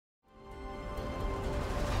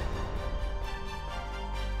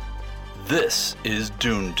This is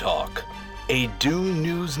Dune Talk, a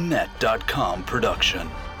DuneNewsNet.com production.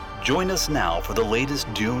 Join us now for the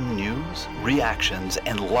latest Dune news, reactions,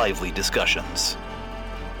 and lively discussions.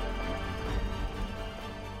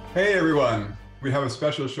 Hey everyone, we have a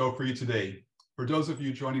special show for you today. For those of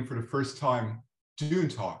you joining for the first time, Dune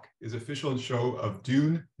Talk is an official show of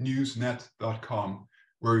DuneNewsNet.com,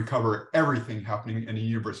 where we cover everything happening in the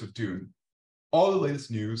universe of Dune. All the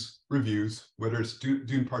latest news, reviews, whether it's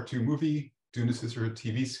Dune Part 2 movie, Dune the Sisterhood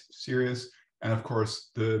TV series, and of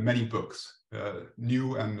course, the many books,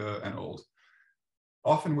 new and old.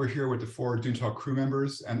 Often we're here with the 4 Dune Talk crew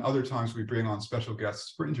members, and other times we bring on special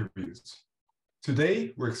guests for interviews.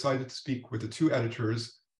 Today, we're excited to speak with the 2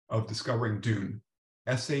 editors of Discovering Dune,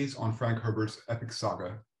 essays on Frank Herbert's epic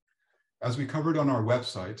saga. As we covered on our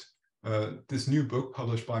website, this new book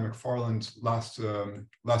published by McFarland last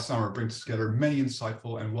summer brings together many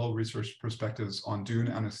insightful and well-researched perspectives on Dune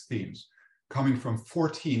and its themes, coming from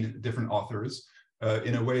 14 different authors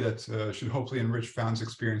in a way that should hopefully enrich fans'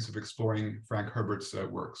 experience of exploring Frank Herbert's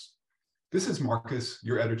works. This is Marcus,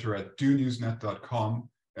 your editor at DuneNewsNet.com,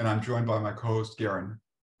 and I'm joined by my co-host, Garen.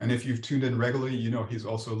 And if you've tuned in regularly, you know he's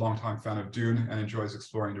also a longtime fan of Dune and enjoys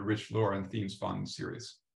exploring the rich lore and themes found in the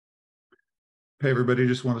series. Hey, everybody,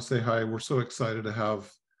 just want to say hi. We're so excited to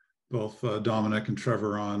have both Dominic and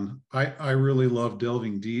Trevor on. I really love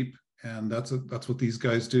delving deep, and that's what these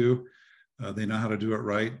guys do. They know how to do it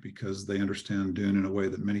right because they understand Dune in a way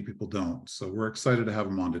that many people don't. So we're excited to have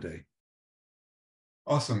them on today.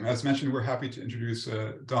 Awesome. As mentioned, we're happy to introduce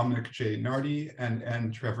Dominic J. Nardi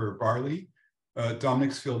and Trevor Barley.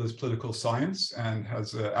 Dominic's field is political science and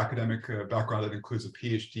has an academic background that includes a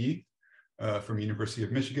PhD from University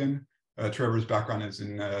of Michigan. Trevor's background is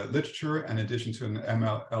in literature, and in addition to an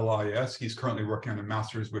MLIS, he's currently working on a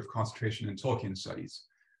master's with concentration in Tolkien studies.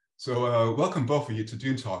 So welcome both of you to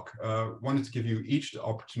Dune Talk. Wanted to give you each the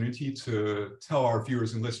opportunity to tell our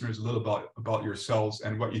viewers and listeners a little about yourselves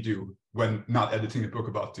and what you do when not editing a book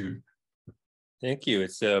about Dune. Thank you.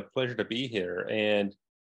 It's a pleasure to be here. And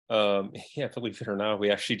yeah, believe it or not,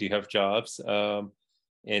 we actually do have jobs.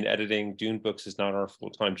 And editing Dune books is not our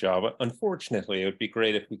full-time job. Unfortunately, it would be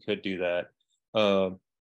great if we could do that.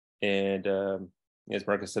 As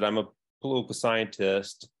Marcus said, I'm a political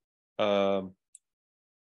scientist. That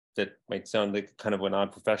might sound like kind of a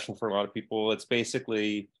non-profession for a lot of people. It's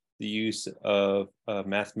basically the use of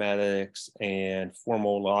mathematics and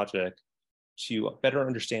formal logic to better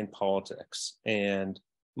understand politics. And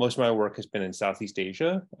most of my work has been in Southeast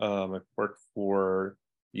Asia. I've worked for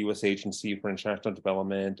the U.S. Agency for International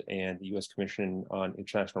Development and the U.S. Commission on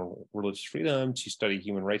International Religious Freedom to study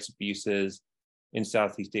human rights abuses in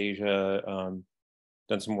Southeast Asia.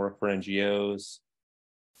 Done some work for NGOs,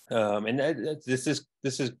 and this is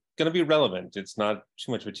going to be relevant. It's not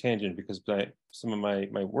too much of a tangent because some of my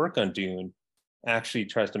work on Dune actually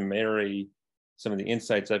tries to marry some of the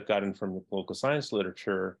insights I've gotten from the political science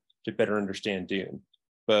literature to better understand Dune.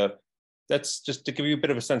 But that's just to give you a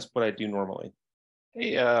bit of a sense of what I do normally.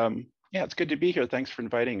 Hey, yeah, it's good to be here. Thanks for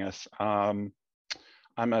inviting us. I'm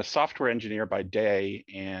a software engineer by day,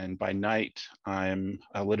 and by night, I'm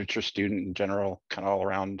a literature student in general, kind of all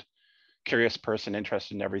around curious person,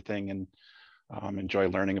 interested in everything, and enjoy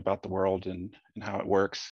learning about the world and how it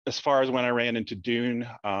works. As far as when I ran into Dune,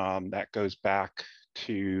 that goes back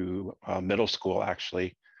to middle school,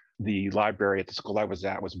 actually. The library at the school I was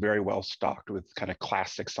at was very well stocked with kind of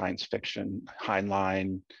classic science fiction,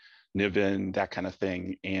 Heinlein, Niven, that kind of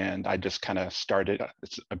thing. And I just kind of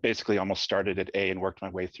basically almost started at A and worked my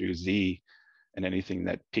way through Z, and anything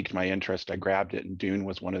that piqued my interest, I grabbed it. And Dune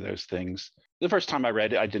was one of those things. The first time I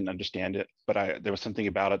read it, I didn't understand it, but there was something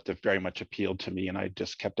about it that very much appealed to me. And I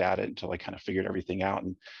just kept at it until I kind of figured everything out.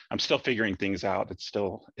 And I'm still figuring things out. It's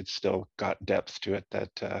still got depths to it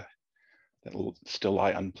that still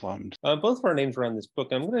lie unplumbed. Both of our names are on this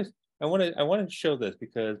book. I wanted to show this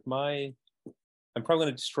because I'm probably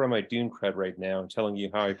going to destroy my Dune cred right now, telling you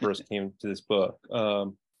how I first came to this book.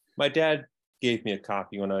 My dad gave me a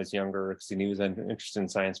copy when I was younger because he knew I was interested in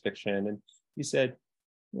science fiction, and he said,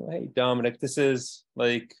 "Hey, Dominic, this is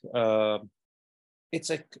like it's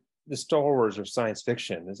like the Star Wars of science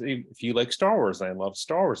fiction. If you like Star Wars, and I loved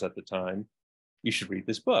Star Wars at the time, you should read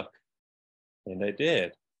this book." And I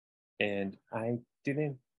did, and I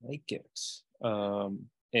didn't like it.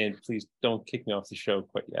 And please don't kick me off the show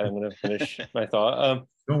quite yet. I'm going to finish my thought.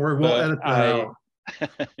 Don't worry, we'll edit that out.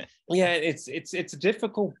 Yeah, it's a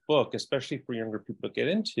difficult book, especially for younger people to get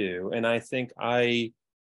into. And I think I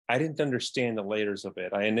didn't understand the layers of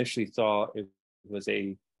it. I initially thought,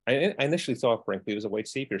 frankly, it was a white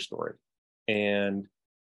savior story. And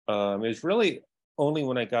it was really only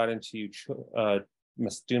when I got into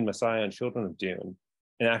Dune Messiah and Children of Dune,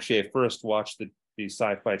 and actually I first watched the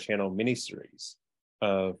Sci-Fi Channel miniseries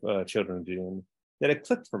of Children of Dune, that it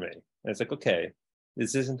clicked for me. And it's like, okay,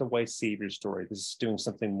 this isn't a white savior story. This is doing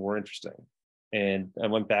something more interesting. And I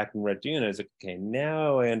went back and read Dune, and I was like, okay,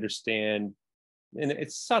 now I understand. And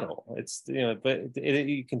it's subtle. It's, but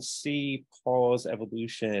you can see Paul's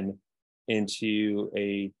evolution into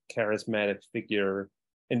a charismatic figure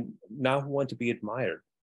and not one to be admired,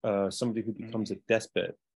 somebody who becomes a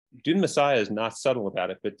despot. Dune Messiah is not subtle about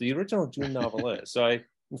it, but the original Dune novel is. So I,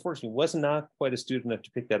 unfortunately, was not quite astute enough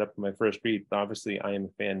to pick that up in my first read, but obviously I am a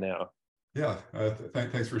fan now. Yeah,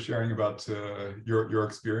 thanks for sharing about your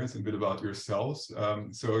experience and a bit about yourselves.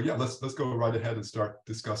 So yeah, let's go right ahead and start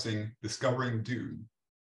discovering Dune.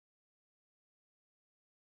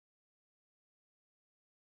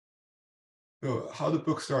 So how the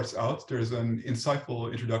book starts out, there's an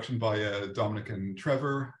insightful introduction by Dominic and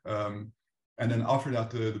Trevor. And then after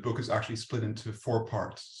that, the book is actually split into 4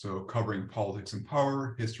 parts. So covering politics and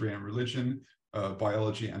power, history and religion,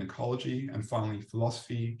 biology and ecology, and finally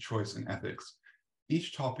philosophy, choice, and ethics.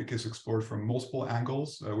 Each topic is explored from multiple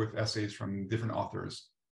angles with essays from different authors.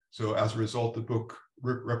 So as a result, the book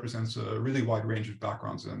represents a really wide range of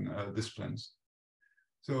backgrounds and disciplines.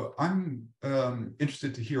 So I'm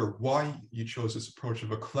interested to hear why you chose this approach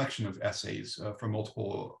of a collection of essays from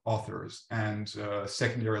multiple authors, and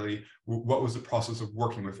secondarily, what was the process of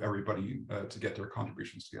working with everybody to get their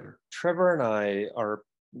contributions together? Trevor and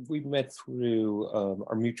we met through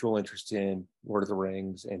our mutual interest in Lord of the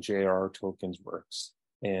Rings and J.R.R. Tolkien's works,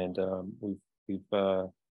 and we've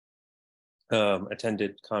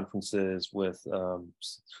attended conferences with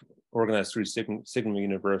organized through Sigma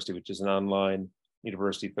University, which is an online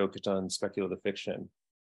university focused on speculative fiction.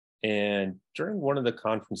 And during one of the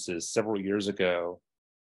conferences several years ago,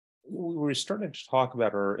 we were starting to talk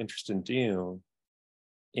about our interest in Dune,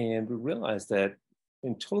 and we realized that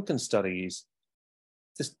in Tolkien studies,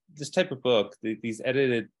 this type of book, these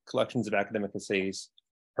edited collections of academic essays,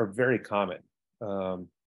 are very common.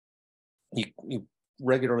 You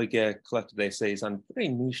regularly get collected essays on very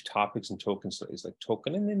niche topics in Tolkien studies, like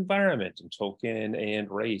Tolkien and the environment, and Tolkien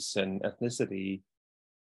and race and ethnicity.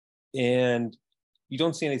 And you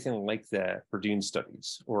don't see anything like that for Dune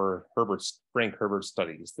studies or Frank Herbert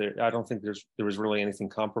studies. I don't think there was really anything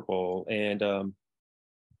comparable. And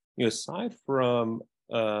aside from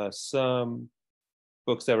some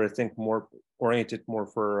books that were, I think, more oriented more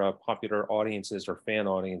for popular audiences or fan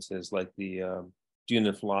audiences, like the Dune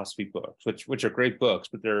and philosophy books, which are great books,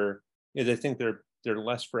 but I think they're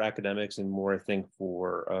less for academics and more, I think,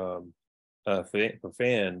 for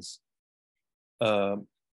fans.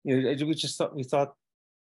 We thought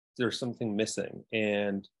there's something missing,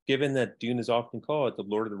 and given that Dune is often called the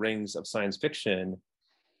Lord of the Rings of science fiction,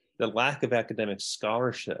 the lack of academic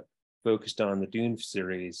scholarship focused on the Dune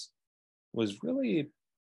series was really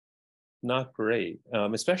not great,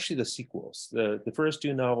 especially the sequels. The first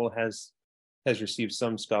Dune novel has received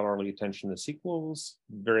some scholarly attention. The sequels,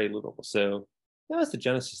 very little. So that was the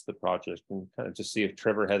genesis of the project, and kind of just see if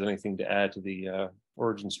Trevor has anything to add to the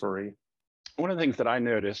origin story. One of the things that I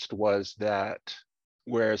noticed was that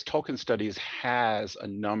whereas Tolkien Studies has a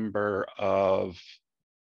number of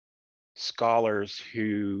scholars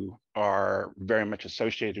who are very much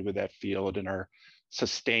associated with that field and are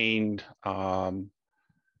sustained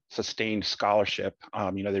scholarship,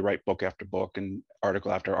 they write book after book and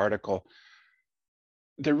article after article.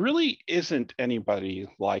 There really isn't anybody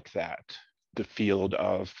like that. The field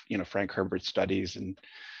of Frank Herbert studies and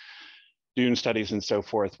Dune studies and so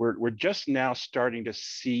forth. We're just now starting to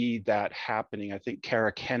see that happening. I think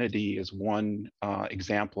Kara Kennedy is one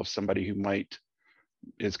example of somebody who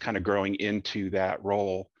is kind of growing into that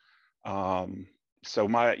role. So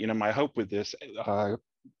my hope with this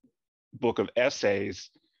book of essays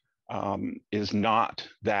is not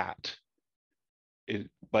that.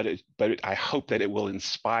 But I hope that it will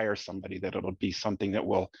inspire somebody, that it'll be something that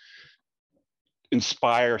will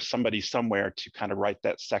inspire somebody somewhere to kind of write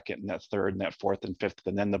that second and that third and that fourth and fifth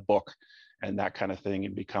and then the book and that kind of thing,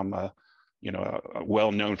 and become a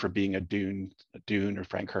well known for being a Dune or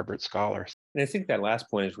Frank Herbert scholar. And I think that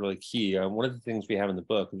last point is really key. One of the things we have in the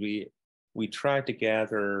book, we tried to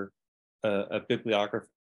gather a bibliography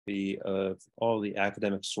of all the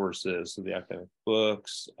academic sources, so the academic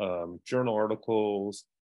books, journal articles.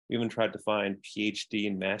 We even tried to find PhD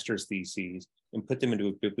and master's theses and put them into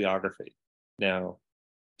a bibliography. Now,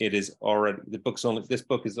 this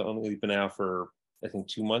book has only been out for, I think,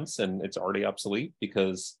 2 months, and it's already obsolete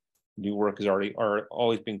because new work is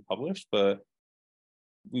always being published. But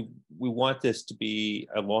we want this to be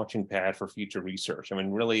a launching pad for future research. I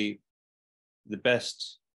mean, really, the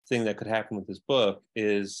best thing that could happen with this book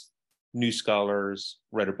is new scholars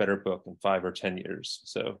read a better book in 5 or 10 years.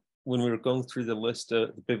 So when we were going through the list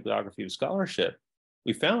of the bibliography of scholarship,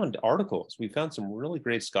 we found articles. We found some really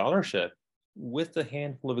great scholarship. With a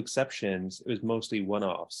handful of exceptions, it was mostly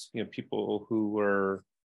one-offs. People who were,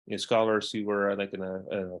 scholars who were like in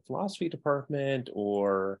a philosophy department,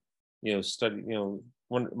 or study.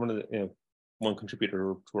 One of the one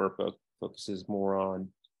contributor to our book focuses more on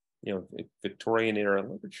Victorian era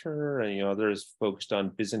literature, and others focused on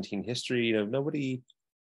Byzantine history.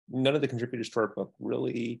 None of the contributors to our book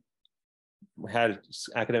really had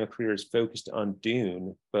academic careers focused on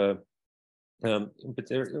Dune, but there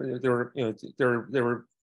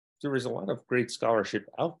was a lot of great scholarship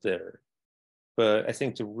out there. But I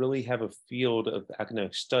think to really have a field of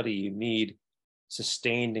academic study, you need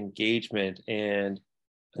sustained engagement and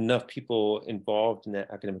enough people involved in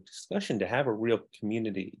that academic discussion to have a real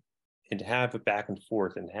community, and to have a back and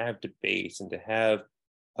forth, and have debates, and to have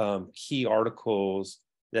key articles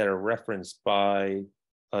that are referenced by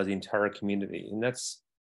the entire community. And that's,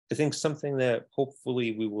 I think, something that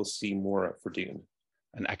hopefully we will see more of for Dune.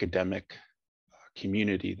 An academic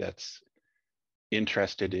community that's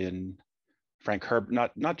interested in Frank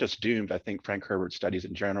Herbert, not just Dune, but I think Frank Herbert studies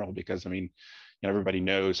in general, because everybody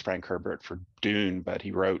knows Frank Herbert for Dune, but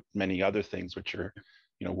he wrote many other things which are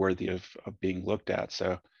worthy of being looked at.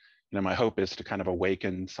 So my hope is to kind of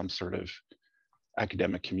awaken some sort of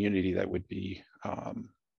academic community that would be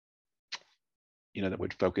that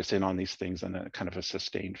would focus in on these things in a kind of a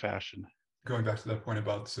sustained fashion. Going back to that point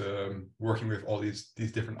about working with all these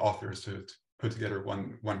different authors to put together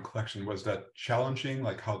one collection, was that challenging?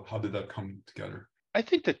 Like how did that come together? I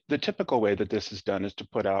think that the typical way that this is done is to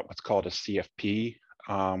put out what's called a CFP,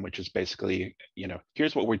 which is basically,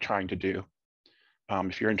 here's what we're trying to do.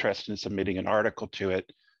 If you're interested in submitting an article to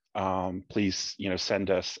it, please,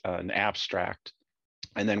 send us an abstract.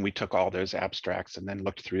 And then we took all those abstracts and then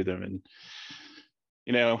looked through them and,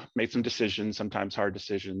 made some decisions, sometimes hard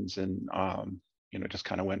decisions, and, just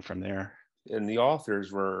kind of went from there. And the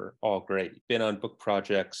authors were all great. Been on book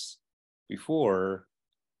projects before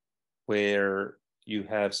where you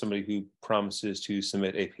have somebody who promises to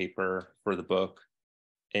submit a paper for the book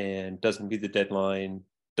and doesn't meet the deadline,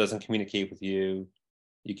 doesn't communicate with you.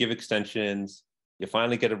 You give extensions, you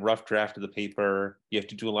finally get a rough draft of the paper, you have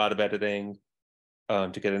to do a lot of editing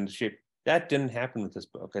to get into shape. That didn't happen with this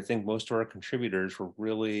book. I think most of our contributors were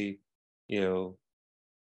really,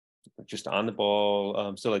 just on the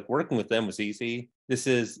ball. So like working with them was easy. It's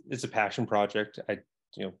a passion project. I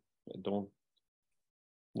don't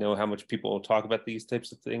know how much people talk about these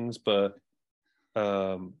types of things, but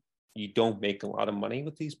you don't make a lot of money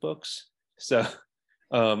with these books. So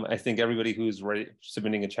I think everybody who's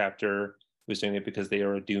submitting a chapter was doing it because they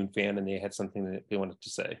are a Dune fan and they had something that they wanted to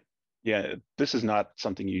say. Yeah, this is not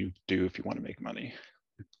something you do if you want to make money.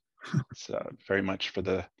 It's very much for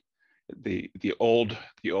the old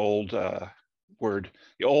word,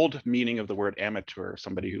 the old meaning of the word amateur.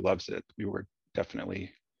 Somebody who loves it. We were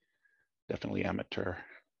definitely amateur.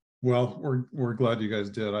 Well, we're glad you guys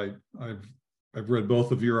did. I've read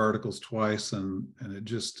both of your articles twice, and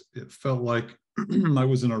it felt like I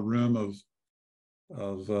was in a room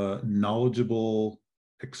of knowledgeable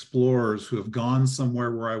explorers who have gone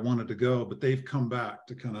somewhere where I wanted to go, but they've come back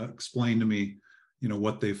to kind of explain to me,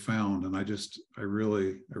 what they found. And I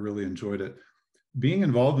really enjoyed it. Being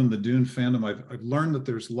involved in the Dune fandom, I've learned that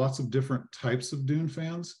there's lots of different types of Dune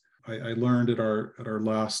fans. I learned at our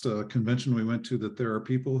last convention we went to that there are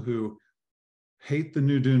people who hate the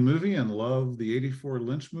new Dune movie and love the '84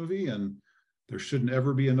 Lynch movie, and there shouldn't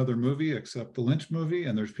ever be another movie except the Lynch movie.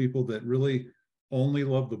 And there's people that really only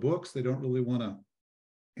love the books. They don't really want to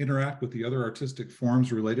interact with the other artistic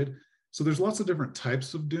forms related. So there's lots of different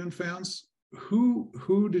types of Dune fans.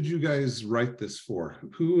 Who did you guys write this for?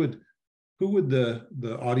 Who would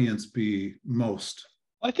the audience be most?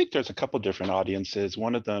 I think there's a couple different audiences.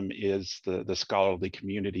 One of them is the scholarly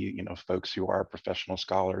community, folks who are professional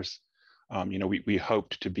scholars. We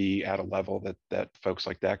hoped to be at a level that folks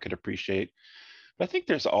like that could appreciate. But I think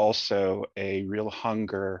there's also a real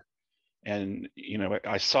hunger, and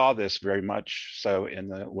I saw this very much so in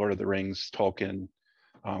the Lord of the Rings Tolkien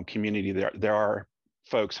community. There are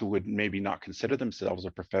folks who would maybe not consider themselves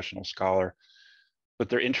a professional scholar, but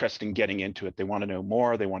they're interested in getting into it. They want to know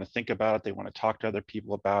more. They want to think about it. They want to talk to other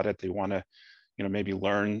people about it. They want to, maybe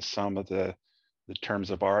learn some of the terms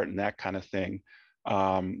of art and that kind of thing.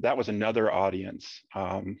 That was another audience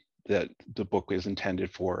that the book is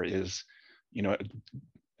intended for. Is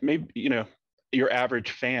maybe your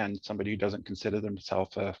average fan, somebody who doesn't consider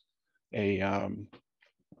themselves a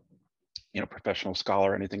professional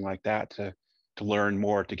scholar or anything like that, to learn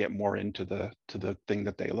more, to get more into the thing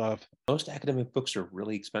that they love. Most academic books are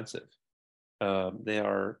really expensive. They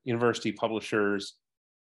are, university publishers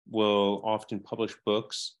will often publish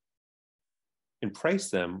books and price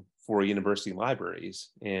them for university libraries,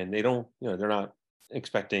 and they don't, they're not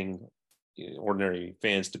expecting ordinary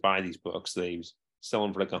fans to buy these books. They sell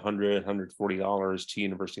them for like $100, $140 to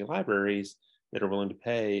university libraries that are willing to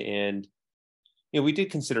pay. And we did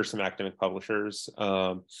consider some academic publishers,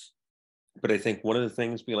 but I think one of the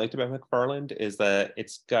things we liked about McFarland is that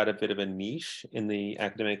it's got a bit of a niche in the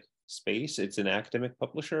academic space. It's an academic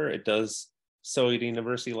publisher. It does sell to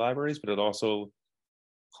university libraries, but it also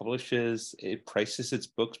it prices its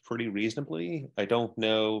books pretty reasonably. I don't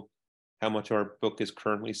know how much our book is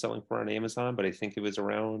currently selling for on Amazon, but I think it was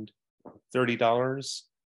around $30,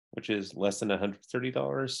 which is less than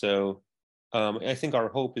 $130. So I think our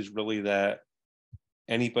hope is really that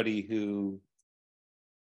anybody who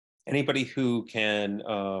can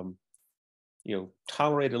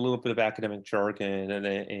tolerate a little bit of academic jargon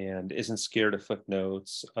and isn't scared of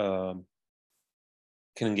footnotes can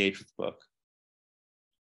engage with the book.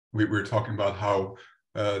 We were talking about how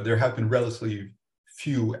there have been relatively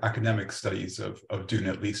few academic studies of Dune,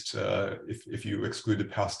 at least if you exclude the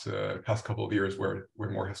past couple of years where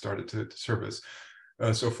more has started to surface.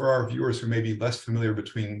 So for our viewers who may be less familiar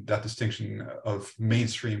between that distinction of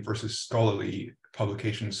mainstream versus scholarly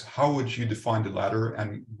publications, how would you define the latter,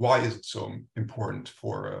 and why is it so important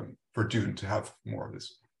for Dune to have more of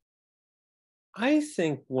this? I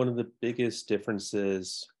think one of the biggest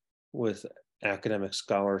differences with academic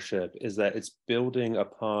scholarship is that it's building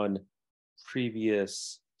upon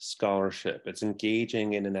previous scholarship. It's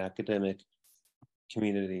engaging in an academic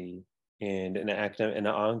community and an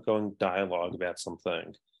ongoing dialogue about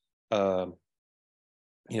something. People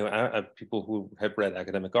who have read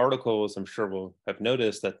academic articles, I'm sure will have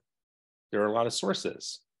noticed that there are a lot of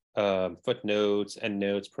sources, footnotes,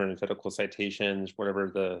 endnotes, parenthetical citations,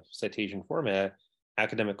 whatever the citation format.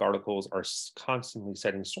 Academic articles are constantly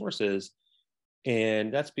citing sources,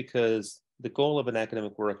 and that's because the goal of an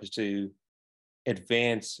academic work is to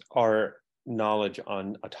advance our knowledge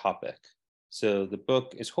on a topic. So the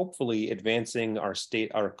book is hopefully advancing our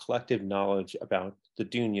collective knowledge about the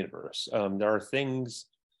Dune universe. There are things,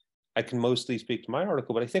 I can mostly speak to my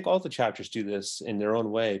article, but I think all the chapters do this in their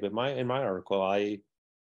own way. But in my article, I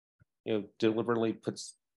deliberately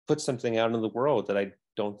put something out in the world that I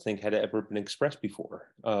don't think had ever been expressed before.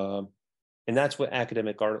 And that's what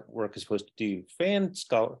academic art work is supposed to do. Fan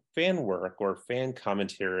work or fan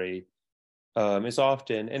commentary is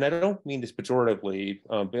often, and I don't mean this pejoratively,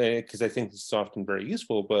 because I think this is often very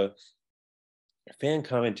useful, but fan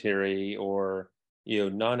commentary or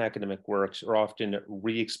non-academic works are often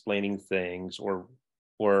re-explaining things or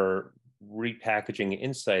repackaging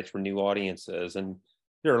insights for new audiences. And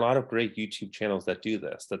there are a lot of great YouTube channels that do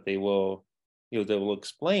this, that they will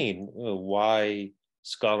explain why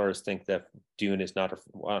scholars think that Dune is not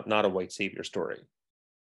a white savior story.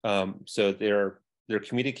 So they're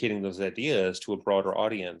communicating those ideas to a broader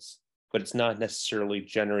audience, but it's not necessarily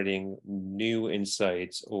generating new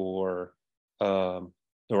insights or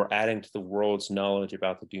adding to the world's knowledge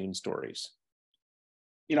about the Dune stories.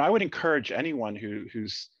 I would encourage anyone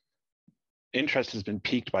whose interest has been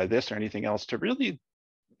piqued by this or anything else to really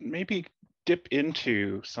maybe dip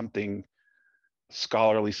into something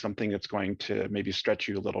scholarly, something that's going to maybe stretch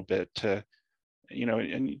you a little bit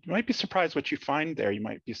and you might be surprised what you find there. You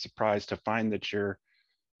might be surprised to find that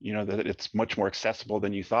that it's much more accessible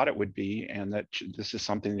than you thought it would be, and that this is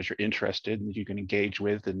something that you're interested in, that you can engage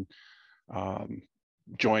with and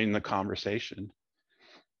join the conversation.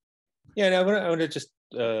 Yeah, and I want to just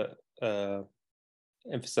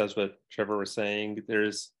emphasize what Trevor was saying.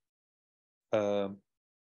 There's a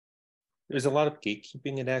lot of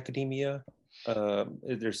gatekeeping in academia.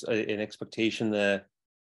 There's an expectation that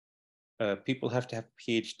people have to have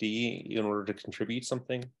a PhD in order to contribute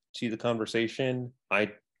something to the conversation.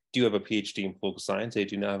 I do have a PhD in political science. I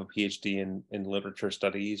do not have a PhD in literature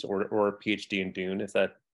studies or a PhD in Dune, if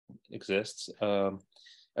that exists. A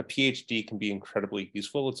PhD can be incredibly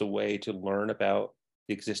useful. It's a way to learn about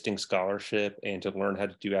the existing scholarship and to learn how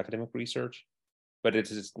to do academic research, but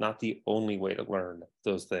it is not the only way to learn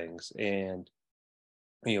those things. And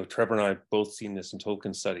Trevor and I have both seen this in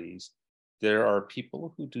Tolkien studies. There are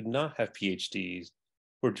people who do not have PhDs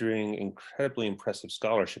who are doing incredibly impressive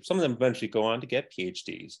scholarship. Some of them eventually go on to get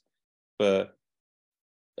PhDs, but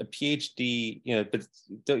a PhD,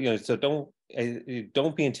 so don't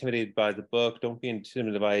don't be intimidated by the book. Don't be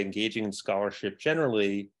intimidated by engaging in scholarship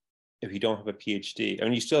generally if you don't have a PhD. I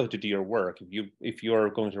mean, you still have to do your work. If you're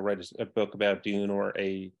going to write a book about Dune or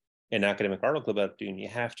an academic article about Dune, you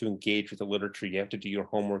have to engage with the literature. You have to do your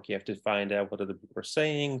homework. You have to find out what other people are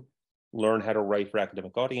saying, learn how to write for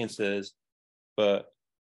academic audiences. But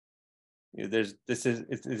this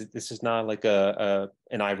is not like an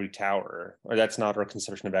ivory tower, or that's not our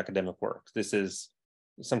conception of academic work. This is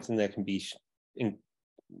something that can be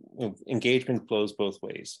engagement flows both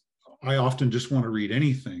ways. I often just want to read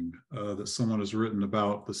anything that someone has written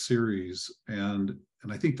about the series, and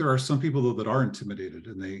I think there are some people though that are intimidated,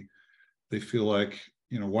 and they feel like,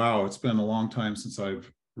 wow, it's been a long time since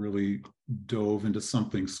I've really dove into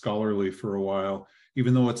something scholarly for a while,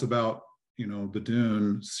 even though it's about the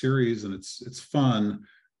Dune series and it's fun.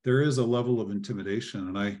 There is a level of intimidation,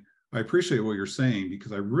 and I appreciate what you're saying,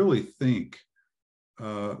 because I really think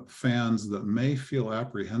fans that may feel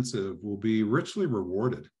apprehensive will be richly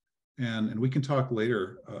rewarded. And we can talk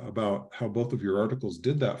later about how both of your articles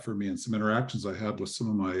did that for me and some interactions I had with some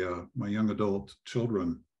of my young adult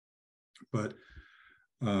children. But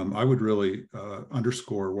I would really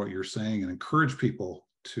underscore what you're saying and encourage people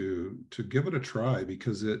to give it a try,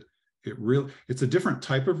 because it's a different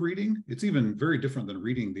type of reading. It's even very different than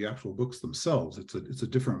reading the actual books themselves. It's a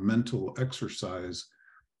different mental exercise,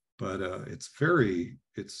 but it's very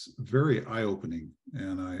eye-opening,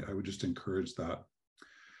 and I would just encourage that.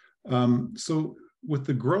 So with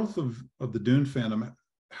the growth of the Dune fandom,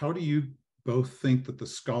 how do you both think that the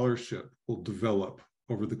scholarship will develop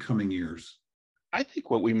over the coming years? I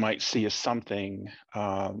think what we might see is something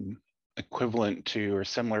equivalent to or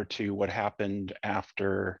similar to what happened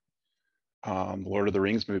after Lord of the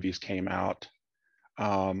Rings movies came out.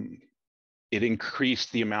 It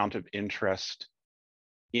increased the amount of interest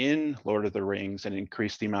in Lord of the Rings and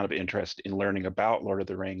increased the amount of interest in learning about Lord of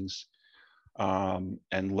the Rings,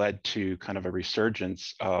 and led to kind of a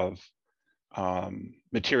resurgence of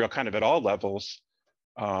material kind of at all levels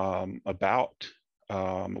about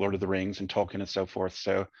Lord of the Rings and Tolkien and so forth.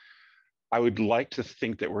 So I would like to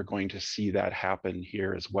think that we're going to see that happen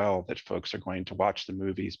here as well, that folks are going to watch the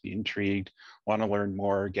movies, be intrigued, want to learn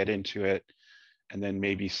more, get into it, and then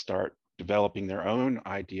maybe start developing their own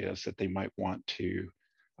ideas that they might want to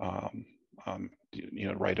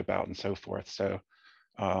write about and so forth. So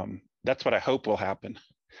that's what I hope will happen.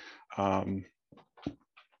 I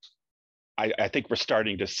think we're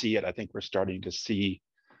starting to see it. I think we're starting to see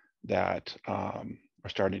that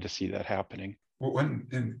happening. Well, one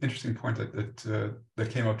interesting point that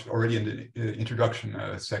came up already in the introduction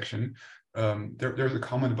section, there's a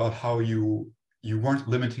comment about how you weren't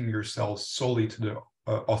limiting yourselves solely to the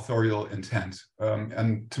authorial intent.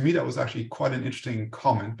 And to me, that was actually quite an interesting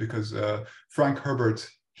comment, because Frank Herbert,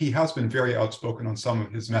 he has been very outspoken on some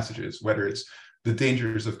of his messages, whether it's the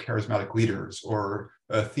dangers of charismatic leaders or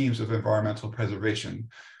themes of environmental preservation.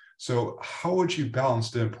 So how would you balance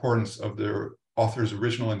the importance of the author's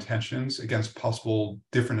original intentions against possible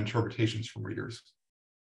different interpretations from readers?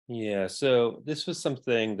 Yeah, so this was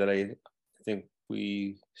something that I think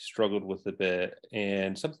we struggled with a bit,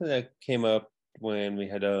 and something that came up when we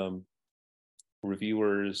had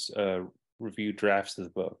reviewers review drafts of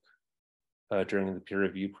the book during the peer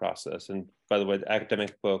review process. And by the way, the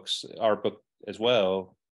academic books, our book as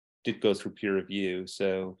well, did go through peer review.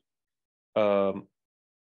 So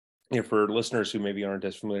for listeners who maybe aren't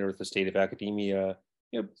as familiar with the state of academia,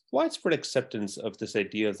 widespread acceptance of this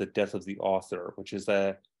idea of the death of the author, which is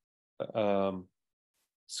that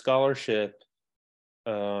scholarship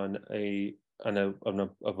of a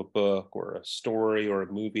book or a story or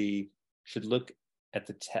a movie should look at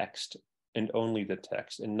the text and only the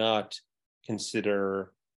text, and not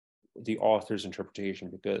consider the author's interpretation,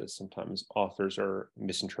 because sometimes authors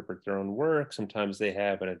misinterpret their own work. Sometimes they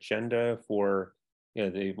have an agenda for,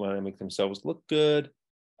 they want to make themselves look good.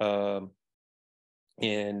 And,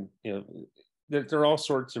 there are all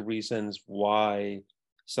sorts of reasons why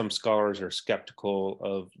some scholars are skeptical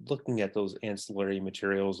of looking at those ancillary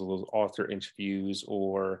materials or those author interviews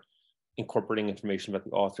or incorporating information about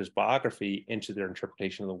the author's biography into their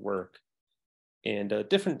interpretation of the work. And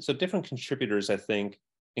different contributors, I think,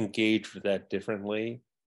 engage with that differently.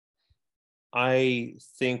 I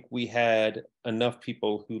think we had enough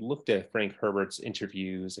people who looked at Frank Herbert's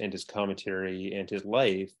interviews and his commentary and his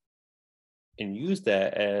life and used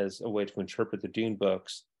that as a way to interpret the Dune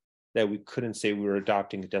books, that we couldn't say we were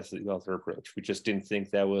adopting a death of the author approach. We just didn't think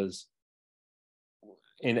that was,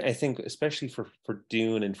 and I think especially for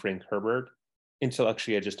Dune and Frank Herbert,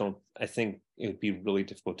 intellectually, I think it would be really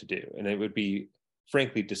difficult to do. And it would be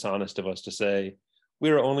frankly dishonest of us to say,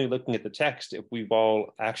 we're only looking at the text if we've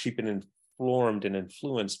all actually been informed and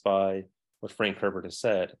influenced by what Frank Herbert has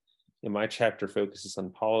said. And my chapter focuses on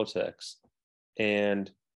politics.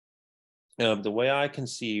 And the way I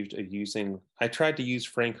conceived of I tried to use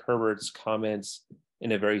Frank Herbert's comments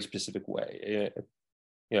in a very specific way.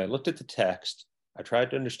 I looked at the text, I tried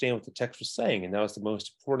to understand what the text was saying, and that was the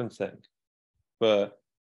most important thing. But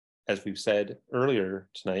as we've said earlier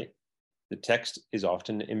tonight, the text is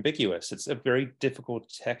often ambiguous. It's a very difficult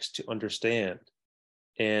text to understand.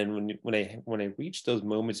 And when I reached those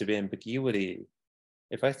moments of ambiguity,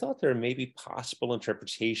 if I thought there may be possible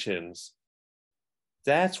interpretations,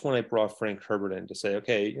 that's when I brought Frank Herbert in to say,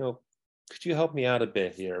 okay, could you help me out a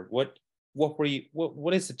bit here? What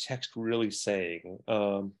is the text really saying?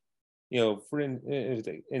 And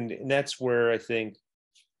that's where I think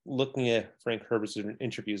looking at Frank Herbert's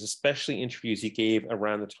interviews, especially interviews he gave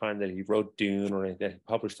around the time that he wrote Dune or that he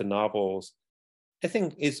published the novels, I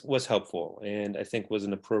think was helpful, and I think was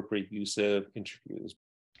an appropriate use of interviews.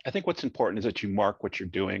 I think what's important is that you mark what you're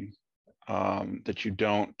doing, that you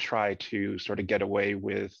don't try to sort of get away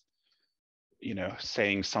with,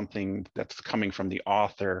 saying something that's coming from the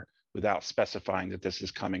author without specifying that this is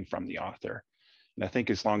coming from the author. And I think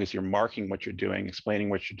as long as you're marking what you're doing, explaining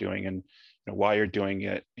what you're doing, and why you're doing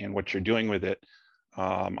it and what you're doing with it,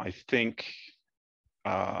 I think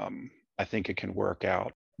it can work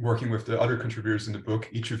out. Working with the other contributors in the book,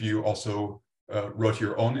 each of you also wrote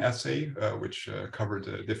your own essay, which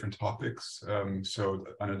covered different topics. So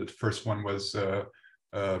I know the first one was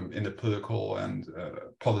in the political and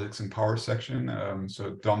politics and power section.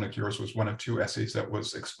 So Dominic, yours was one of two essays that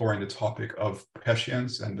was exploring the topic of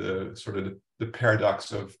prescience and the sort of the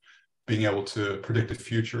paradox of being able to predict the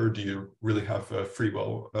future. Do you really have free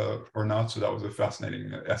will or not? So that was a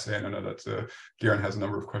fascinating essay. And I know that Garen has a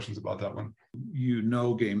number of questions about that one. You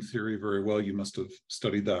know game theory very well. You must have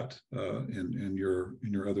studied that in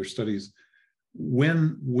your other studies.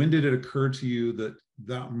 When did it occur to you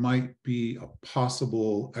that might be a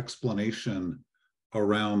possible explanation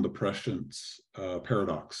around the prescience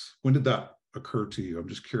paradox? When did that occur to you? I'm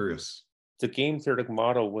just curious. The game theoretic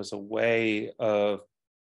model was a way of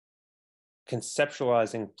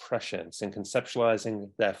conceptualizing prescience and conceptualizing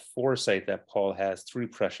that foresight that Paul has through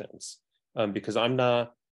prescience. Because I'm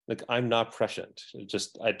not prescient.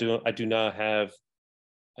 I do not have,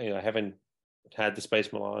 I haven't had the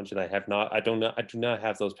space melange, and I do not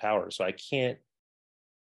have those powers. So I can't,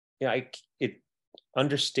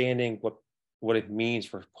 understanding what it means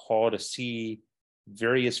for Paul to see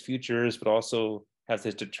various futures, but also have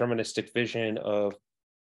this deterministic vision of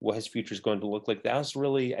what his future is going to look like. That was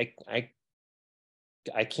really,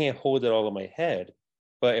 I can't hold it all in my head,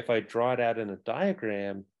 but if I draw it out in a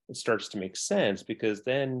diagram, it starts to make sense, because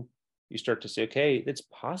then you start to say, okay, it's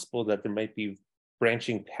possible that there might be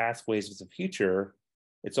branching pathways of the future.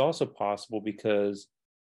 It's also possible because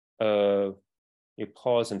of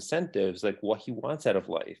Paul's incentives, like what he wants out of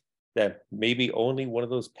life, that maybe only one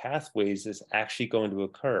of those pathways is actually going to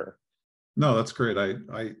occur. No, that's great.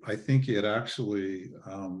 I think it actually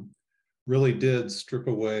really did strip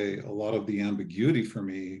away a lot of the ambiguity for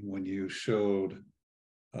me when you showed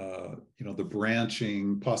the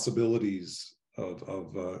branching possibilities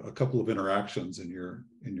of a couple of interactions in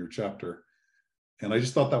your chapter. And I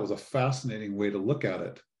just thought that was a fascinating way to look at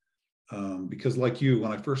it. Because like you,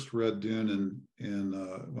 when I first read Dune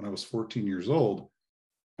when I was 14 years old,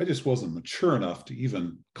 I just wasn't mature enough to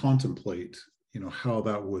even contemplate, how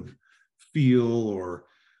that would feel or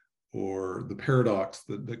the paradox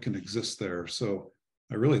that can exist there. So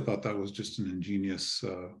I really thought that was just an ingenious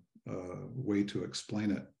way to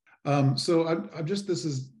explain it. So this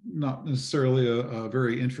is not necessarily a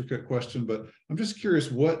very intricate question, but I'm just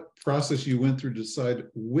curious what process you went through to decide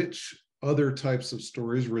which other types of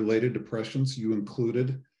stories related to prescience you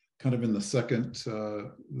included kind of in the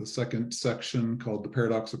second section called The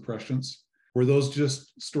Paradox of Prescience. Were those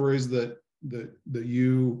just stories that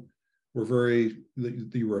you were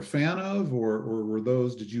that you were a fan of, or were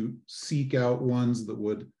those, did you seek out ones that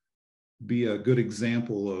would be a good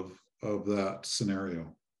example of that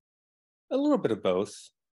scenario? A little bit of both.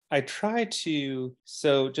 I try to,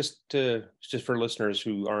 so just for listeners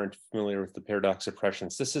who aren't familiar with the paradox of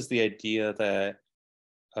prescience, this is the idea that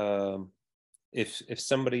if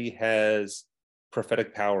somebody has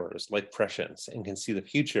prophetic powers like prescience and can see the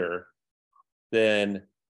future, then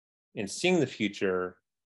in seeing the future,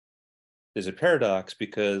 there's a paradox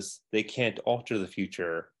because they can't alter the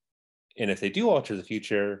future. And if they do alter the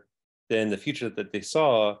future, then the future that they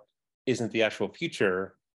saw isn't the actual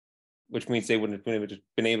future, which means they wouldn't have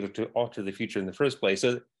been able to alter the future in the first place.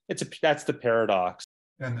 So that's the paradox.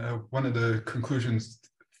 And one of the conclusions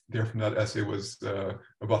there from that essay was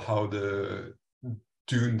about how the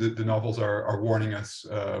Dune, the novels are warning us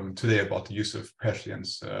today about the use of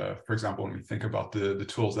prescience. For example, when we think about the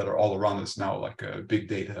tools that are all around us now, like big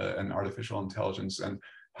data and artificial intelligence, and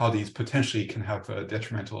how these potentially can have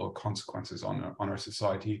detrimental consequences on our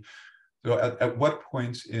society. So at what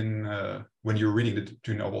point in when you were reading the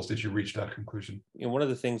Dune novels did you reach that conclusion? You know, one of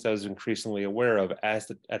the things I was increasingly aware of at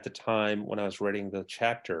the time when I was writing the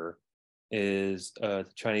chapter is the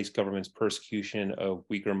Chinese government's persecution of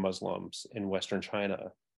Uyghur Muslims in Western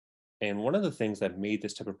China. And one of the things that made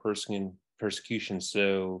this type of persecution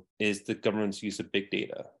so is the government's use of big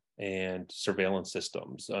data and surveillance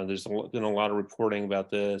systems. There's been a lot of reporting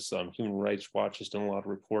about this. Human Rights Watch has done a lot of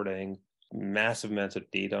reporting. Massive amounts of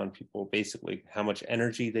data on people, basically how much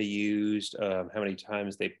energy they used, how many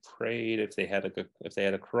times they prayed, if they had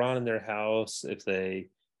a Quran in their house,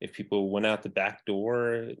 if people went out the back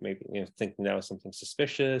door, maybe thinking that was something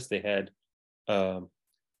suspicious. They had, at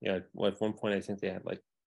one point I think they had like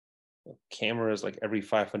cameras like every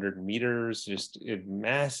 500 meters, just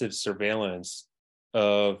massive surveillance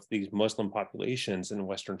of these Muslim populations in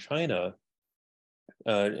Western China,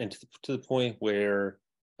 and to the point where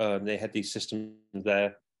they had these systems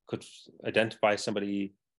that could identify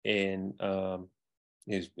somebody in,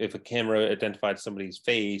 if a camera identified somebody's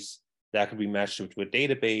face, that could be matched to a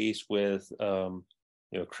database with,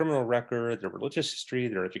 a criminal record, their religious history,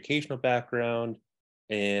 their educational background,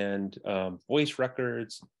 and voice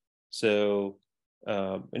records. So,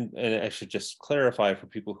 and I should just clarify for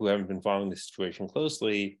people who haven't been following the situation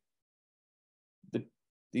closely,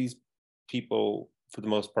 these people, for the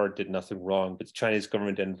most part, did nothing wrong, but the Chinese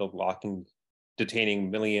government ended up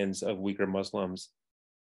detaining millions of Uyghur Muslims,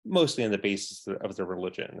 mostly on the basis of their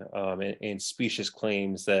religion, and specious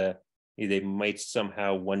claims that they might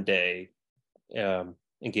somehow one day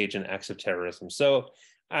engage in acts of terrorism. So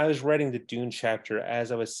I was writing the Dune chapter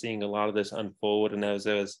as I was seeing a lot of this unfold, and as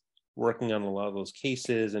I was working on a lot of those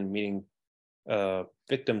cases and meeting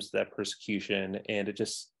victims of that persecution, and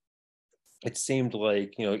it seemed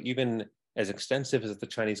like, even as extensive as the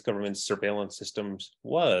Chinese government's surveillance systems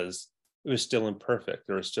was, it was still imperfect.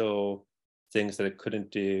 There were still things that it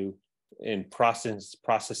couldn't do. In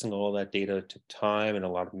processing all that data took time and a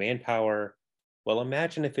lot of manpower. Well,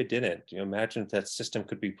 imagine if it didn't. Imagine if that system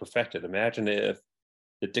could be perfected. Imagine if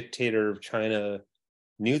the dictator of China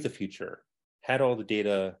knew the future, had all the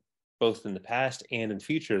data, both in the past and in the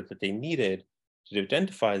future, that they needed to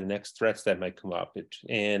identify the next threats that might come up.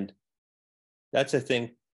 And that's, I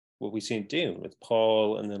think, what we see in Dune with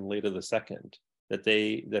Paul and then later the second,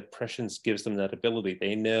 that prescience gives them that ability.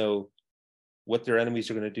 They know what their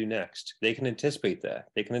enemies are going to do next. They can anticipate that.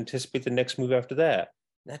 They can anticipate the next move after that.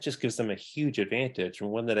 And that just gives them a huge advantage,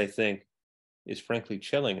 and one that I think is frankly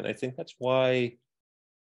chilling. And I think that's why,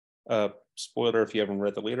 spoiler if you haven't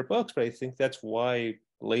read the later books, but I think that's why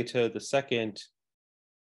Leto II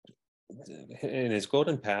in his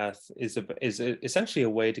Golden Path is essentially a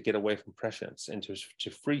way to get away from prescience and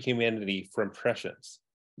to free humanity from prescience.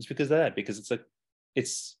 It's because of that, because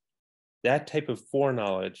it's that type of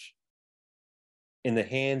foreknowledge in the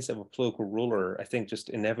hands of a political ruler, I think just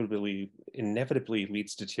inevitably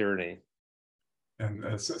leads to tyranny.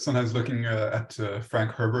 And sometimes looking at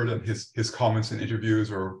Frank Herbert and his comments in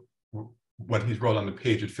interviews or what he's wrote on the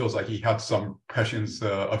page, it feels like he had some prescience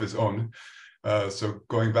of his own. So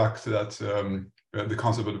going back to that, the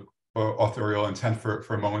concept of authorial intent for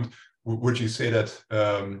a moment, would you say that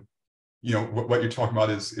what you're talking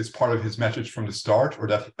about is part of his message from the start, or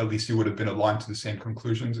that at least you would have been aligned to the same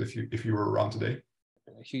conclusions if you were around today?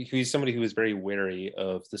 He's somebody who was very wary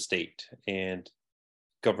of the state and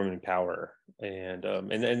government power, and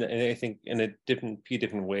I think in a few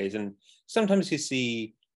different ways. And sometimes you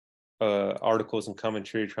see articles and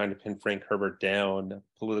commentary trying to pin Frank Herbert down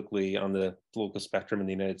politically on the political spectrum in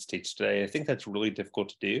the United States today. I think that's really difficult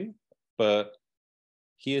to do, but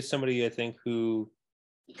he is somebody, I think, who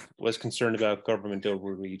was concerned about government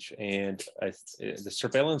overreach, and the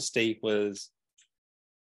surveillance state was,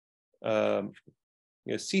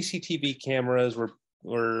 CCTV cameras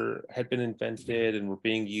had been invented and were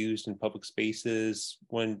being used in public spaces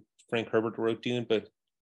when Frank Herbert wrote Dune, but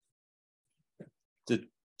the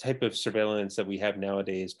type of surveillance that we have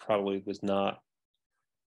nowadays probably was not,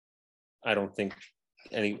 I don't think,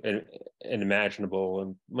 any unimaginable,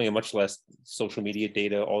 and much less social media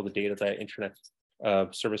data, all the data that internet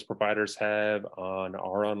service providers have on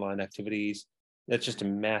our online activities. That's just a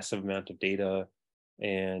massive amount of data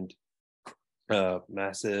and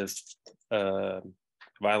massive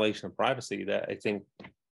violation of privacy that I think,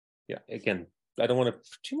 again, I don't want to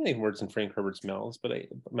put too many words in Frank Herbert's mouth, but I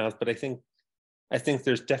think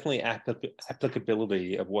there's definitely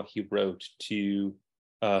applicability of what he wrote to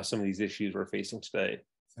some of these issues we're facing today.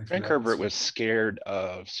 Frank Herbert was scared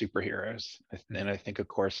of superheroes, and I think, of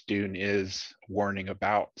course, Dune is warning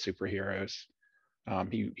about superheroes.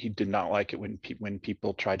 He did not like it when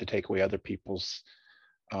people tried to take away other people's.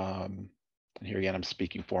 And here again, I'm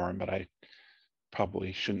speaking for him, but I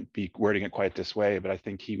probably shouldn't be wording it quite this way. But I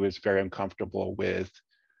think he was very uncomfortable with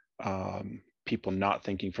people not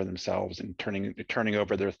thinking for themselves and turning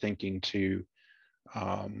over their thinking to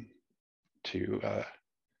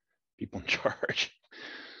people in charge.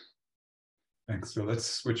 Thanks. So let's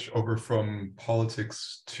switch over from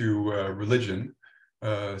politics to religion.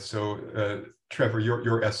 Trevor,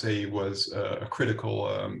 your essay was a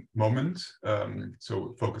critical moment.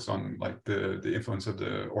 So focus on like the influence of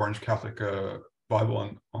the Orange Catholic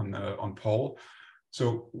Bible on Paul.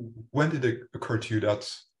 So when did it occur to you that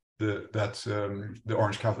the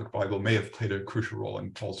Orange Catholic Bible may have played a crucial role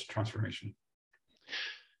in Paul's transformation?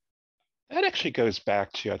 That actually goes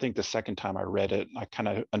back to, I think, the second time I read it, I kind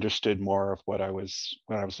of understood more of what I was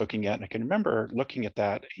looking at. And I can remember looking at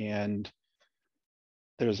that, and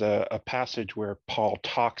there's a passage where Paul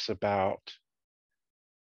talks about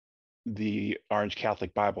the Orange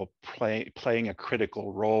Catholic Bible playing a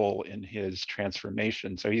critical role in his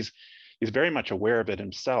transformation. So he's very much aware of it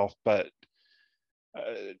himself, but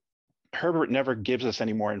Herbert never gives us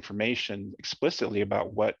any more information explicitly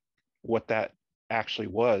about what that actually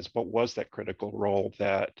was. What was that critical role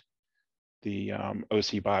that the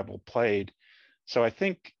OC Bible played? So I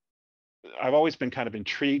think I've always been kind of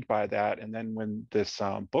intrigued by that. And then when this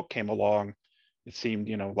book came along, it seemed,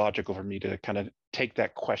 logical for me to kind of take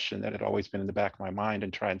that question that had always been in the back of my mind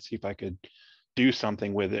and try and see if I could do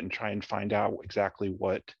something with it and try and find out exactly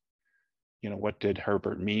what did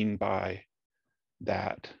Herbert mean by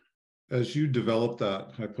that. As you developed that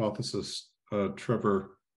hypothesis,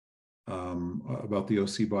 Trevor, about the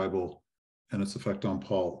OC Bible and its effect on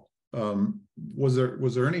Paul, was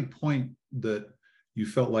there any point that you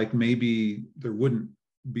felt like maybe there wouldn't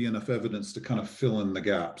be enough evidence to kind of fill in the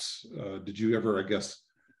gaps? Did you ever, I guess,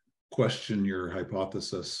 question your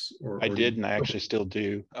hypothesis? I did, and I actually still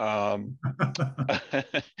do. I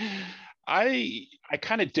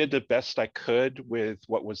kind of did the best I could with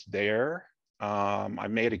what was there. I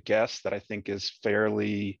made a guess that I think is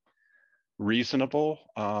fairly reasonable,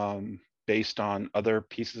 based on other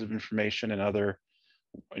pieces of information and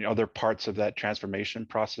other parts of that transformation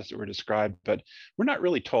process that were described, but we're not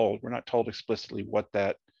told explicitly what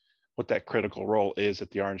that critical role is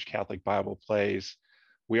that the Orange Catholic Bible plays.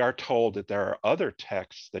 We are told that there are other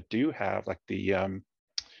texts that do have, like the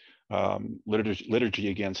Liturgy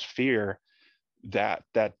Against Fear, that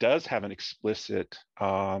does have an explicit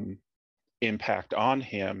impact on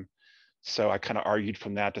him. So I kind of argued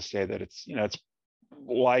from that to say that it's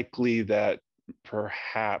likely that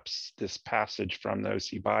perhaps this passage from the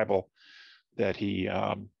OC Bible that he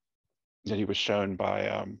was shown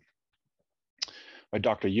by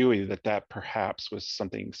Dr. Yui, that perhaps was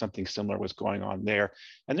something similar was going on there.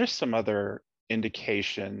 And there's some other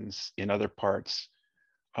indications in other parts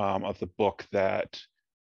of the book that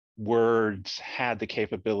words had the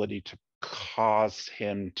capability to cause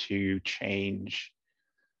him to change,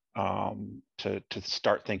 to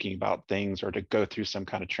start thinking about things or to go through some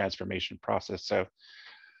kind of transformation process. So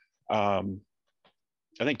I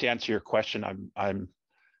think to answer your question, I'm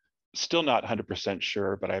still not 100%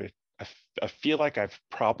 sure, but I feel like I've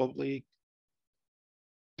probably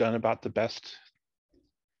done about the best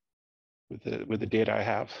with the data I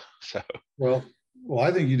have. So well,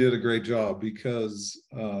 I think you did a great job, because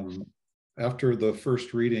after the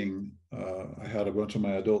first reading, I had a bunch of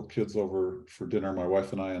my adult kids over for dinner, my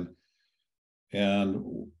wife and I,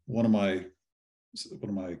 and one of my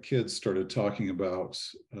kids started talking about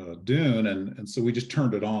Dune, and so we just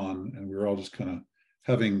turned it on, and we were all just kind of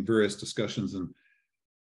having various discussions, and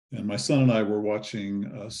my son and I were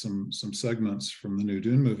watching some segments from the new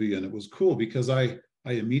Dune movie, and it was cool because I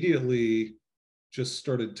immediately just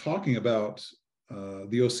started talking about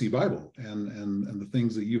the OC Bible and the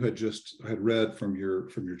things that you had read from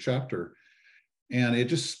your chapter, and it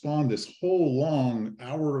just spawned this whole long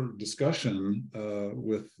hour discussion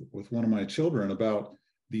with one of my children about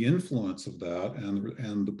the influence of that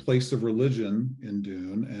and the place of religion in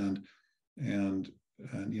Dune and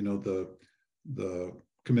the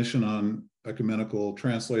Commission on Ecumenical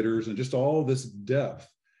Translators and just all this depth.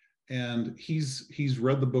 And he's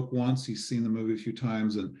read the book once, he's seen the movie a few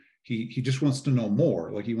times, and he just wants to know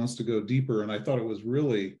more. Like, he wants to go deeper. And I thought it was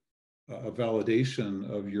really a validation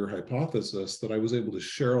of your hypothesis that I was able to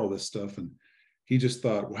share all this stuff he just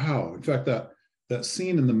thought, wow. In fact, that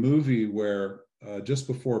scene in the movie where just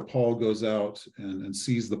before Paul goes out and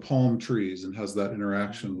sees the palm trees and has that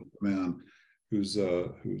interaction with the man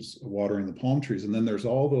who's watering the palm trees, and then there's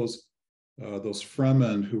all those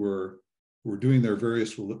Fremen who are doing their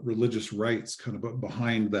various religious rites kind of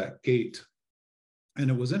behind that gate. And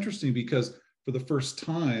it was interesting because for the first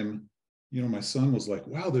time, my son was like,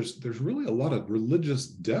 wow, there's really a lot of religious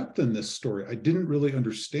depth in this story. I didn't really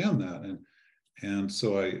understand that. And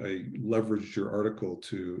so I leveraged your article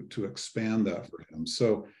to expand that for him.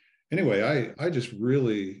 So anyway, I just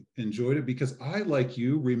really enjoyed it because I, like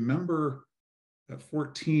you, remember at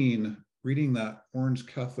 14 reading that Orange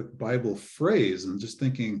Catholic Bible phrase and just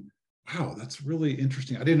thinking, wow, that's really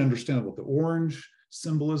interesting. I didn't understand what the orange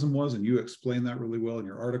symbolism was, and you explained that really well in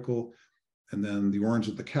your article. And then the orange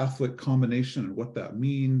of the Catholic combination and what that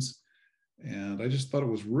means. And I just thought it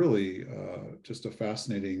was really just a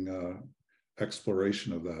fascinating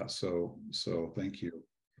exploration of that. So thank you.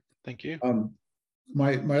 Thank you.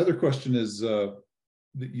 My other question is,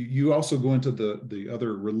 you also go into the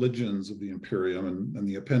other religions of the Imperium, and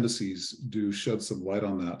the appendices do shed some light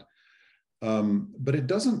on that. But it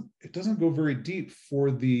doesn't go very deep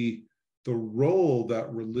for the role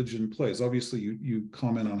that religion plays. Obviously, you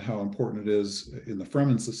comment on how important it is in the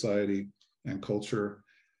Fremen society and culture,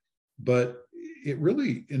 but it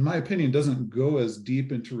really, in my opinion, doesn't go as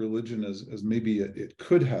deep into religion as maybe it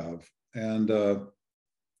could have. And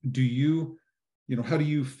do you, how do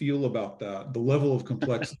you feel about that? The level of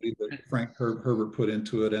complexity that Frank Herbert put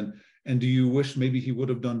into it, and do you wish maybe he would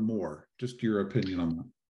have done more? Just your opinion on that.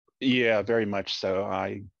 Yeah, very much so.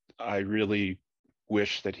 I really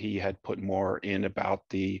wish that he had put more in about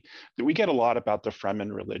we get a lot about the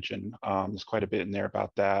Fremen religion. There's quite a bit in there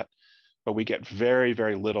about that, but we get very,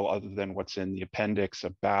 very little other than what's in the appendix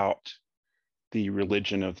about the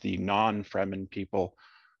religion of the non-Fremen people.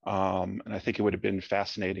 And I think it would have been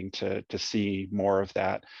fascinating to see more of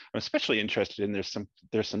that. I'm especially interested in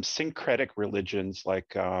there's some syncretic religions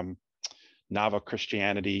like Nava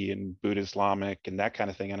Christianity and Buddha Islamic and that kind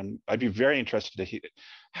of thing. And I'd be very interested to hear,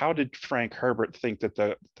 how did Frank Herbert think that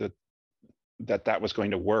that was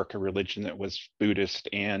going to work, a religion that was Buddhist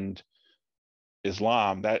and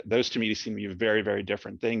Islam? Those to me seem to be very, very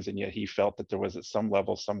different things, and yet he felt that there was at some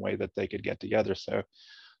level some way that they could get together. So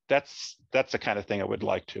that's the kind of thing I would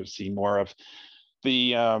like to see more of.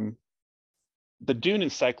 The Dune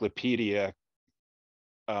Encyclopedia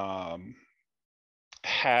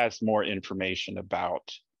has more information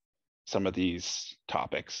about some of these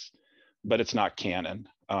topics, but it's not canon.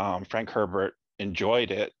 Frank Herbert enjoyed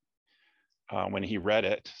it when he read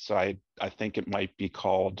it, so I think it might be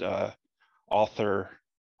called author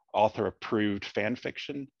approved fan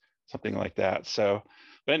fiction, something like that. So,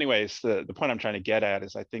 but anyways, the point I'm trying to get at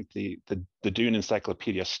is I think the Dune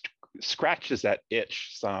Encyclopedia scratches that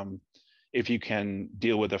itch some, if you can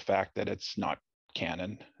deal with the fact that it's not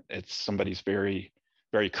canon. It's somebody's very,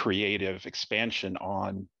 very creative expansion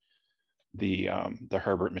on the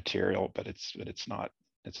Herbert material, but it's not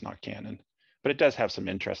canon. But it does have some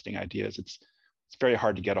interesting ideas. It's very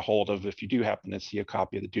hard to get a hold of. If you do happen to see a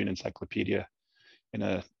copy of the Dune Encyclopedia in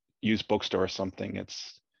a used bookstore or something,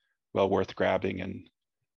 it's well worth grabbing and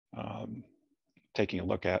taking a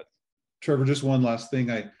look at. Trevor, just one last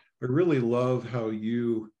thing. I really love how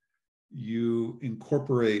you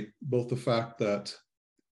incorporate both the fact that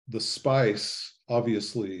the spice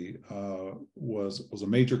obviously was a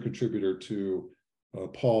major contributor to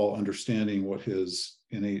Paul understanding what his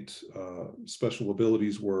innate special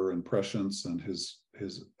abilities were and prescience and his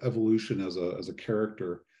evolution as a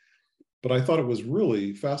character. But I thought it was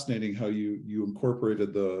really fascinating how you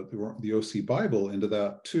incorporated the OC Bible into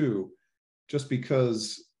that too, just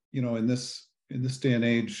because, in this day and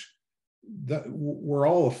age, that we're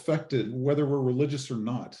all affected, whether we're religious or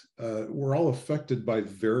not. We're all affected by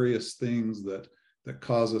various things that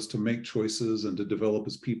cause us to make choices and to develop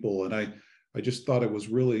as people. And I just thought it was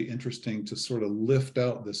really interesting to sort of lift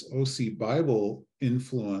out this OC Bible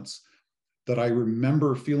influence that I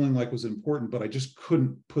remember feeling like was important, but I just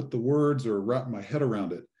couldn't put the words or wrap my head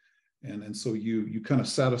around it. And so you kind of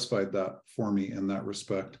satisfied that for me in that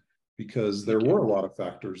respect, because there were a lot of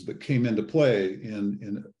factors that came into play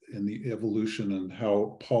in the evolution and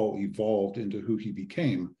how Paul evolved into who he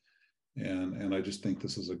became. And I just think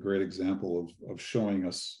this is a great example of showing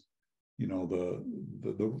us,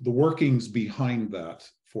 the workings behind that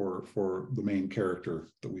for the main character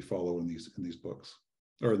that we follow in these books,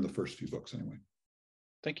 or in the first few books anyway.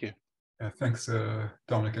 Thank you. Thanks,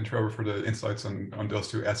 Dominic and Trevor, for the insights on those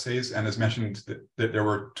two essays. And as mentioned, that there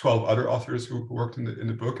were 12 other authors who worked in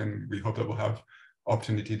the book, and we hope that we'll have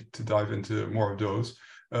opportunity to dive into more of those.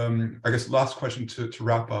 I guess last question to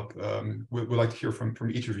wrap up, we'd like to hear from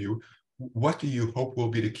each of you. What do you hope will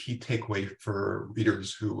be the key takeaway for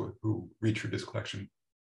readers who read through this collection?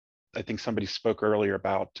 I think somebody spoke earlier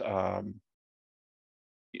about,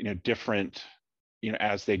 different,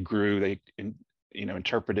 as they grew, they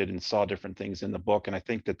interpreted and saw different things in the book. And I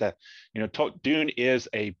think that Dune is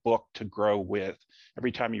a book to grow with.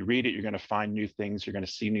 Every time you read it, you're going to find new things. You're going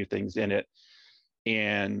to see new things in it.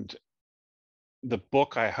 And the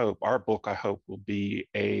book, our book, I hope, will be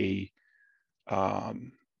a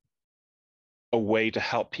way to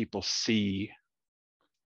help people see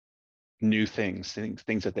new things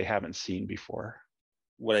that they haven't seen before.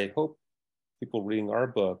 What I hope people reading our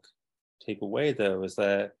book take away, though, is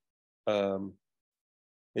that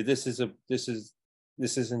this isn't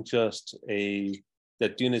just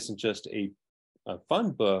that Dune isn't just a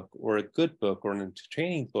fun book or a good book or an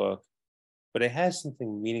entertaining book, but it has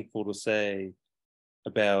something meaningful to say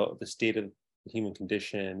about the state of the human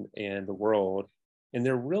condition and the world, and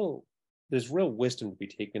there's real wisdom to be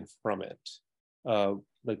taken from it. I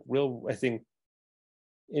think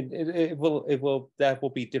that will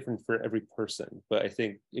be different for every person. But I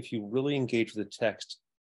think if you really engage with the text,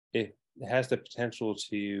 it has the potential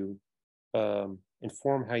to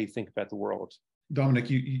inform how you think about the world. Dominic,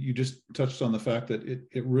 you just touched on the fact that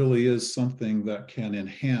it really is something that can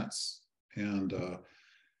enhance and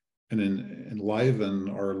enliven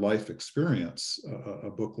our life experience, a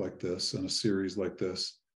book like this and a series like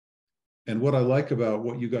this. And what I like about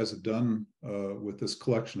what you guys have done with this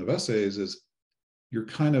collection of essays is you're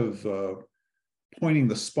kind of pointing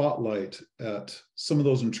the spotlight at some of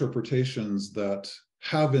those interpretations that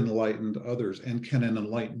have enlightened others and can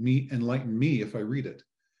enlighten me if I read it.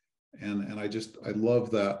 And I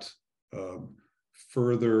love that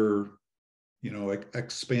further,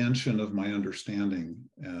 expansion of my understanding.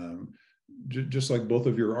 Just like both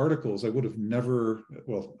of your articles, I would have never,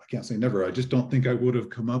 well, I can't say never, I just don't think I would have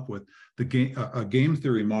come up with a game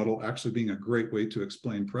theory model actually being a great way to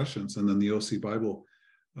explain prescience, and then the OC Bible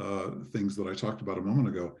things that I talked about a moment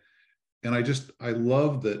ago. And I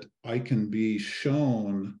love that I can be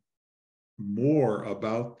shown more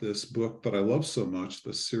about this book that I love so much,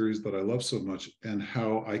 this series that I love so much, and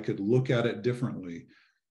how I could look at it differently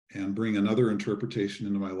and bring another interpretation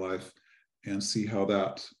into my life and see how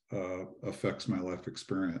that affects my life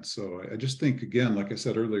experience. So I just think, again, like I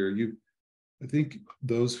said earlier, I think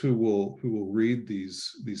those who will read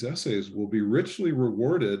these essays will be richly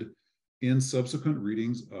rewarded in subsequent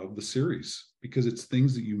readings of the series, because it's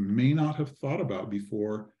things that you may not have thought about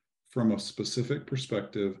before from a specific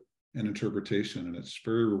perspective and interpretation, and it's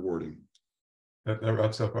very rewarding. That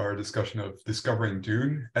wraps up our discussion of Discovering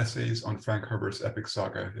Dune, Essays on Frank Herbert's Epic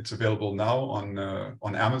Saga. It's available now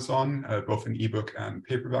on Amazon, both in ebook and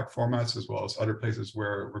paperback formats, as well as other places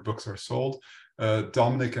where books are sold.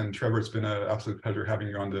 Dominic and Trevor, it's been an absolute pleasure having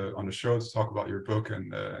you on the show to talk about your book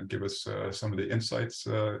and give us some of the insights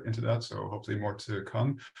into that. So hopefully more to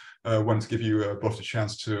come. Wanted to give you both a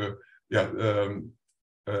chance to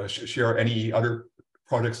share any other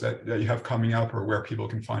projects that you have coming up, or where people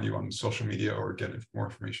can find you on social media or get more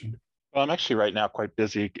information. Well, I'm actually right now quite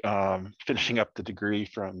busy finishing up the degree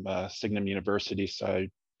from Signum University, so I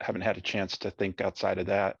haven't had a chance to think outside of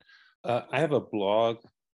that. I have a blog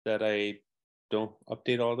that I don't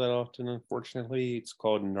update all that often, unfortunately. It's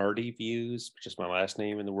called Nardi Views, which is my last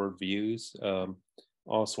name and the word views.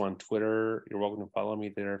 Also on Twitter, you're welcome to follow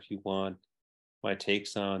me there if you want my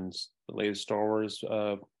takes on the latest Star Wars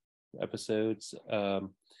episodes.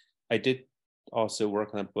 I did also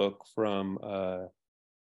work on a book from a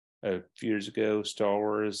few years ago, Star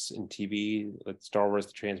Wars and TV, like Star Wars,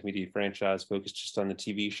 the Transmedia franchise, focused just on the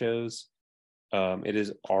TV shows. It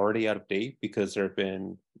is already out of date because there have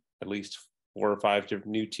been at least 4 or 5 different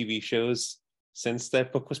new TV shows since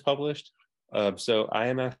that book was published. So I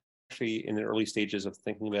am actually in the early stages of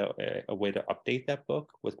thinking about a way to update that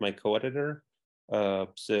book with my co-editor.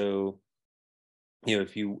 So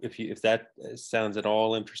if that sounds at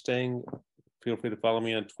all interesting, feel free to follow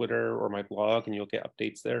me on Twitter or my blog, and you'll get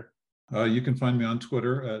updates there. You can find me on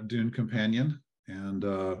Twitter at Dune Companion, and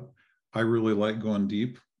I really like going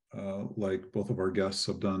deep, like both of our guests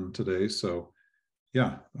have done today. So,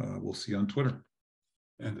 yeah, we'll see you on Twitter.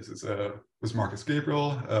 And this is Marcus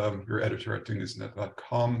Gabriel, your editor at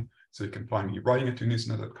DuneNewsNet.com. So you can find me writing at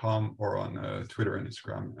DuneNewsNet.com or on Twitter and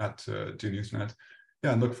Instagram at DuneNewsNet.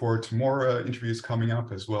 Yeah, and look forward to more interviews coming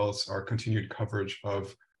up, as well as our continued coverage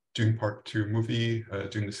of Dune Part 2 movie,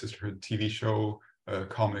 Dune the Sisterhood TV show,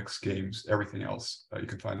 comics, games, everything else. You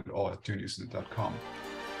can find it all at DuneNewsNet.com.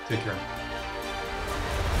 Take care.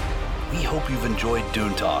 We hope you've enjoyed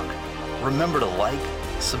Dune Talk. Remember to like,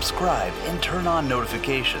 subscribe, and turn on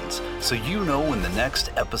notifications so you know when the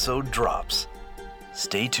next episode drops.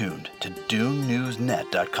 Stay tuned to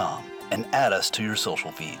DuneNewsNet.com and add us to your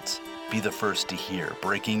social feeds. Be the first to hear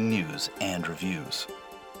breaking news and reviews.